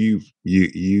 so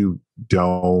you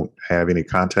don't have any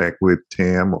contact with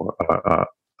Tim or,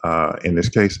 in this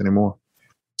case anymore?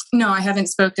 No, I haven't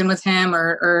spoken with him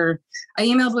or I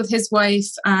emailed with his wife,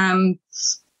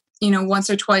 once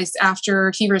or twice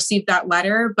after he received that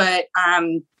letter, but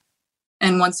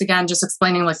And once again, just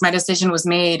explaining like my decision was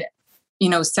made,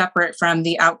 separate from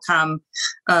the outcome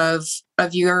of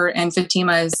your and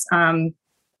Fatima's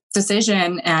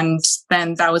decision. And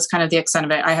then that was kind of the extent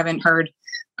of it. I haven't heard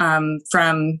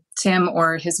from Tim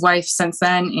or his wife since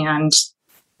then, and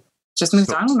just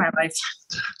moved on with my life.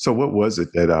 So what was it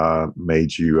that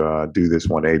made you do this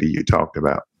 180 you talked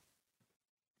about?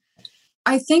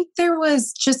 I think there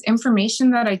was just information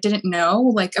that I didn't know,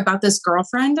 like about this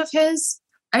girlfriend of his.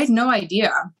 I had no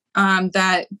idea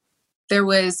that there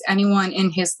was anyone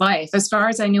in his life. As far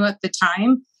as I knew at the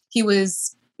time, he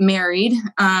was married,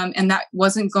 and that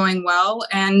wasn't going well.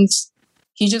 And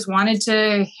he just wanted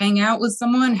to hang out with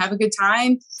someone, have a good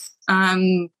time,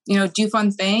 do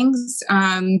fun things,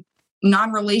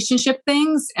 non-relationship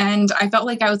things. And I felt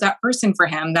like I was that person for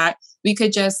him, that we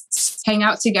could just hang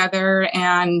out together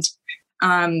and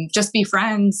just be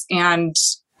friends.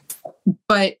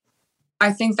 But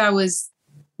I think that was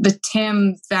the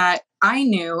Tim that I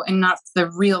knew and not the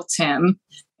real Tim.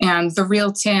 And the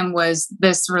real Tim was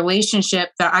this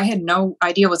relationship that I had no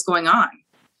idea was going on.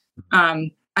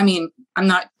 I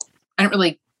don't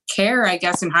really care, I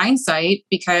guess, in hindsight,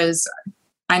 because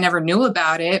I never knew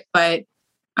about it. But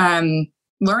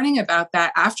learning about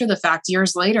that after the fact,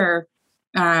 years later,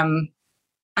 I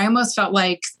almost felt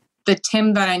like the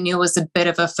Tim that I knew was a bit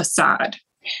of a facade.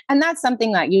 And that's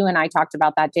something that you and I talked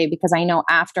about that day, because I know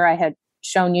after I had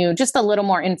shown you just a little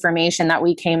more information that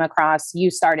we came across,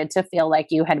 you started to feel like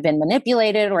you had been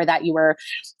manipulated, or that you were,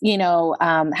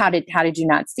 how did you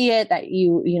not see it? That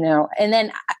and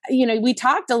then, we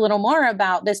talked a little more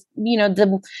about this,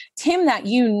 the Tim that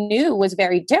you knew was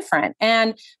very different.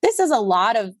 And this is a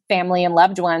lot of family and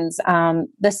loved ones.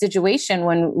 The situation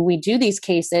when we do these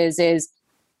cases is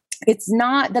it's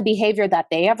not the behavior that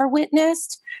they ever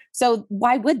witnessed. So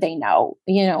why would they know?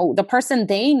 The person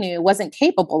they knew wasn't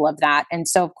capable of that. And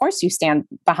so of course you stand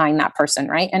behind that person,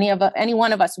 right? Any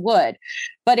one of us would.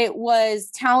 But it was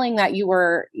telling that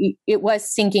it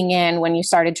was sinking in when you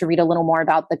started to read a little more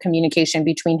about the communication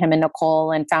between him and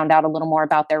Nicole and found out a little more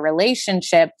about their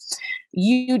relationship.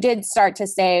 You did start to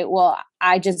say, well,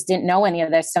 I just didn't know any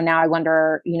of this. So now I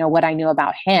wonder, what I knew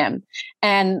about him.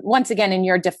 And once again, in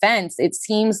your defense, it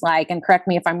seems like, and correct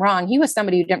me if I'm wrong, he was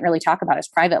somebody who didn't really talk about his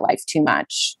private life too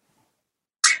much.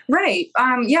 Right.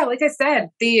 Like I said,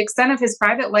 the extent of his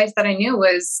private life that I knew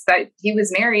was that he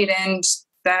was married and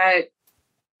that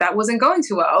wasn't going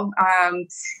too well.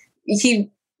 He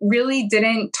really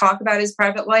didn't talk about his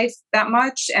private life that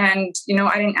much. And,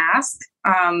 I didn't ask.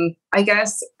 I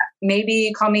guess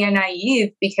maybe call me a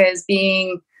naive, because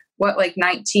being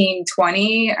 19,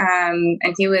 20,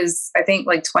 and he was, I think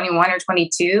 21 or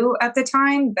 22 at the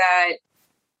time, that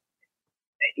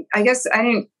I guess I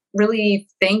didn't really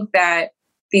think that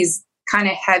these kind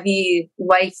of heavy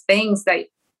life things that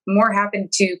more happen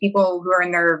to people who are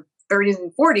in their 30s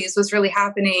and 40s was really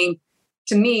happening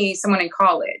to me, someone in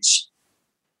college.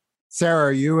 Sarah,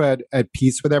 are you at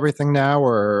peace with everything now,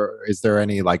 or is there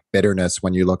any bitterness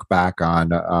when you look back on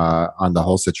the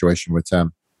whole situation with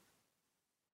Tim?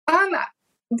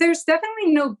 There's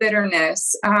definitely no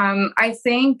bitterness. I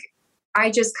think I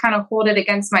just kind of hold it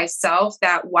against myself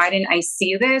that why didn't I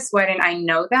see this? Why didn't I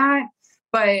know that?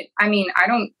 But I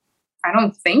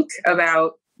don't think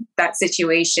about that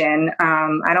situation.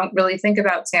 I don't really think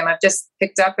about Tim. I've just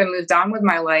picked up and moved on with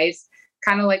my life,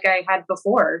 kind of like I had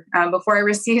before I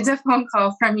received a phone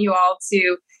call from you all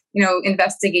to,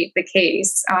 investigate the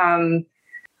case.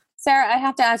 Sarah, I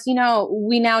have to ask,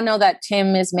 we now know that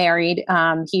Tim is married.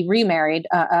 He remarried.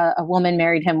 A woman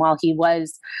married him while he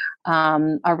was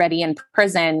already in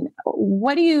prison.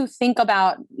 What do you think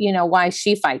about, why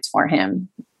she fights for him?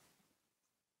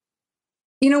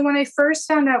 When I first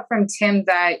found out from Tim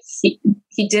that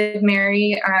he did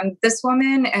marry this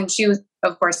woman, and she was,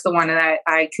 of course, the one that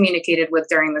I communicated with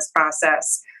during this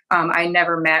process. I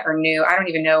never met or knew. I don't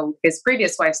even know his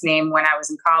previous wife's name when I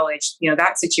was in college,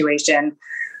 that situation.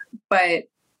 But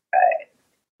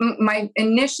my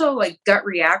initial like gut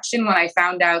reaction when I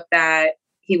found out that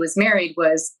he was married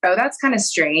was, oh, that's kind of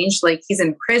strange. Like, he's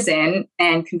in prison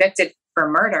and convicted for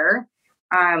murder.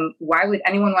 Why would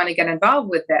anyone want to get involved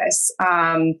with this?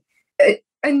 It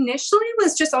initially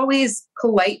was just always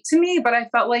polite to me, but I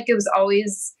felt like it was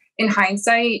always, in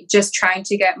hindsight, just trying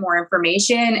to get more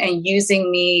information and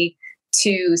using me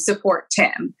to support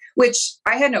Tim, which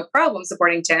I had no problem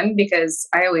supporting Tim because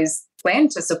I always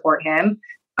planned to support him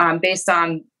based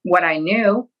on what I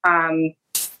knew.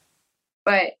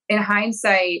 But in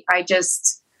hindsight, I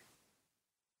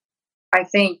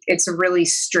think it's really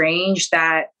strange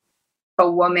that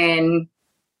a woman,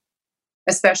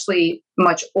 especially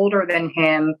much older than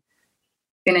him,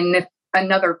 in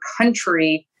another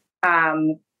country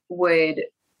would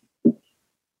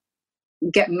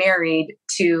get married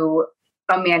to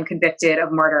a man convicted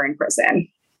of murder in prison.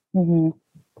 Mm-hmm.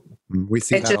 We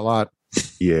see that a lot.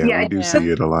 Yeah, we do see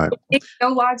it a lot. It makes no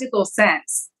logical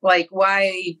sense. Like,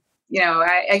 why,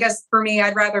 I guess for me,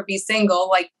 I'd rather be single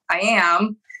like I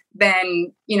am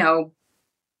than,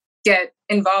 get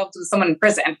involved with someone in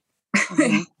prison.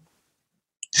 Mm-hmm.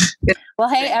 Well,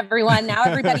 hey, everyone. Now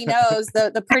everybody knows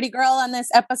the pretty girl on this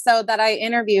episode that I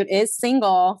interviewed is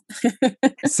single.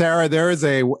 Sarah, there is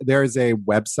a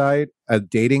website, a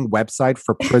dating website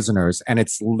for prisoners. And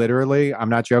it's literally, I'm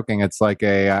not joking. It's like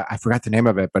I forgot the name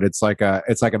of it, but it's like a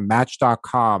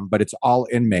match.com, but it's all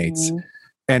inmates. Mm-hmm.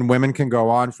 And women can go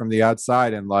on from the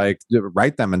outside and like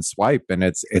write them and swipe. And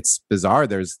it's bizarre.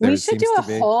 We should do a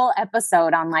whole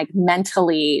episode on like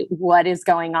mentally what is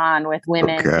going on with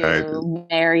women who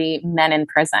marry men in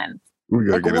prison.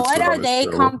 Like, what are they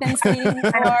compensating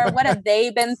for? What have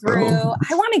they been through?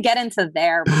 I want to get into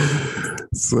their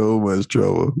so much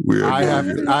trouble. I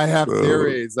have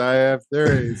theories.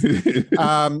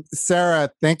 Sarah,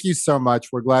 thank you so much.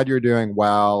 We're glad you're doing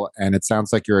well, and it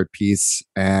sounds like you're at peace.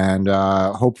 And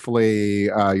hopefully,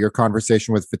 your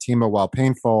conversation with Fatima, while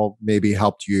painful, maybe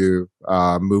helped you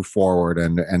move forward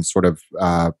and sort of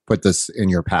put this in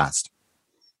your past.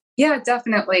 Yeah,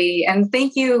 definitely. And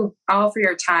thank you all for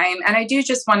your time. And I do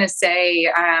just want to say,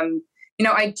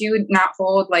 I do not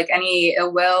hold like any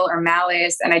ill will or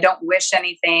malice, and I don't wish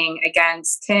anything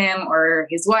against Tim or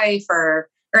his wife or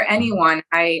anyone.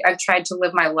 I've tried to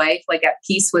live my life like at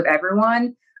peace with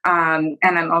everyone. And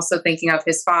I'm also thinking of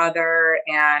his father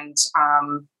and,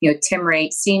 Tim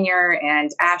Wright Sr. and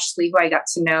Ashley, who I got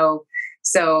to know.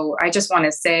 So I just want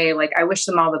to say, like, I wish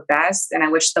them all the best and I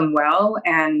wish them well.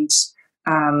 And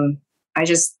I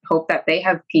just hope that they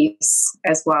have peace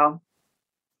as well.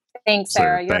 Thanks,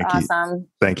 Sarah. You're awesome.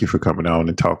 Thank you for coming on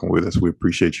and talking with us. We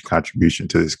appreciate your contribution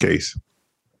to this case.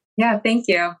 Yeah, thank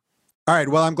you. All right.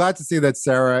 Well, I'm glad to see that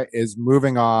Sarah is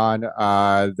moving on,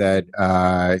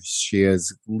 that she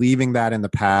is leaving that in the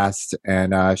past,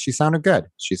 and she sounded good.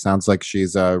 She sounds like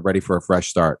she's ready for a fresh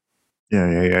start. Yeah,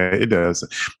 it does.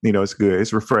 It's good.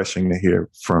 It's refreshing to hear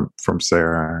from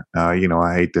Sarah. I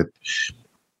hate that.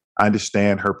 I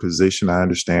understand her position. I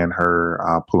understand her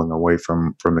pulling away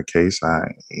from the case.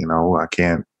 I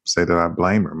can't say that I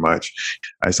blame her much.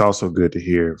 It's also good to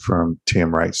hear from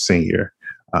Tim Wright Sr.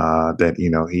 That,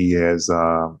 he is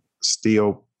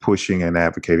still pushing and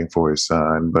advocating for his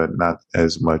son, but not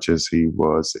as much as he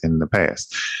was in the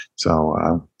past.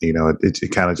 So,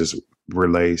 it kind of just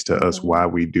relays to us why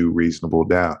we do reasonable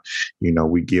doubt.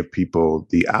 We give people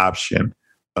the option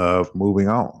of moving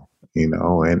on,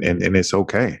 and it's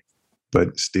okay.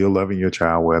 But still loving your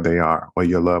child where they are, or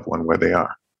your loved one where they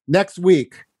are. Next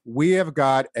week, we have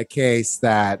got a case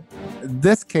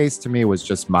this case to me was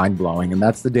just mind-blowing, and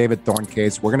that's the David Thorne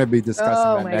case. We're going to be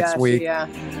discussing that next week. Yeah.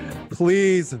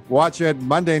 Please watch it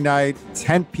Monday night,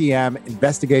 10 p.m.,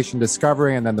 Investigation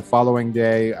Discovery, and then the following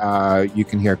day, you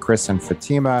can hear Chris and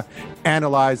Fatima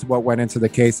analyze what went into the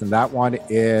case, and that one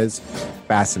is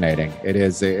fascinating. It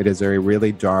is a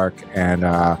really dark and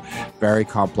very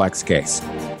complex case.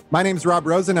 My name is Rob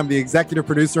Rosen. I'm the executive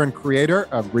producer and creator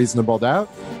of Reasonable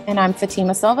Doubt. And I'm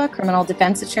Fatima Silva, criminal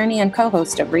defense attorney and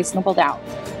co-host of Reasonable Doubt.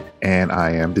 And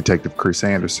I am Detective Chris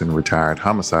Anderson, retired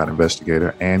homicide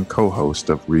investigator and co-host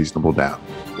of Reasonable Doubt.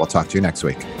 We'll talk to you next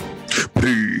week.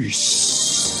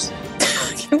 Peace.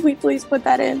 Can we please put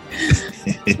that in?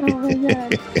 Oh, my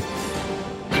God.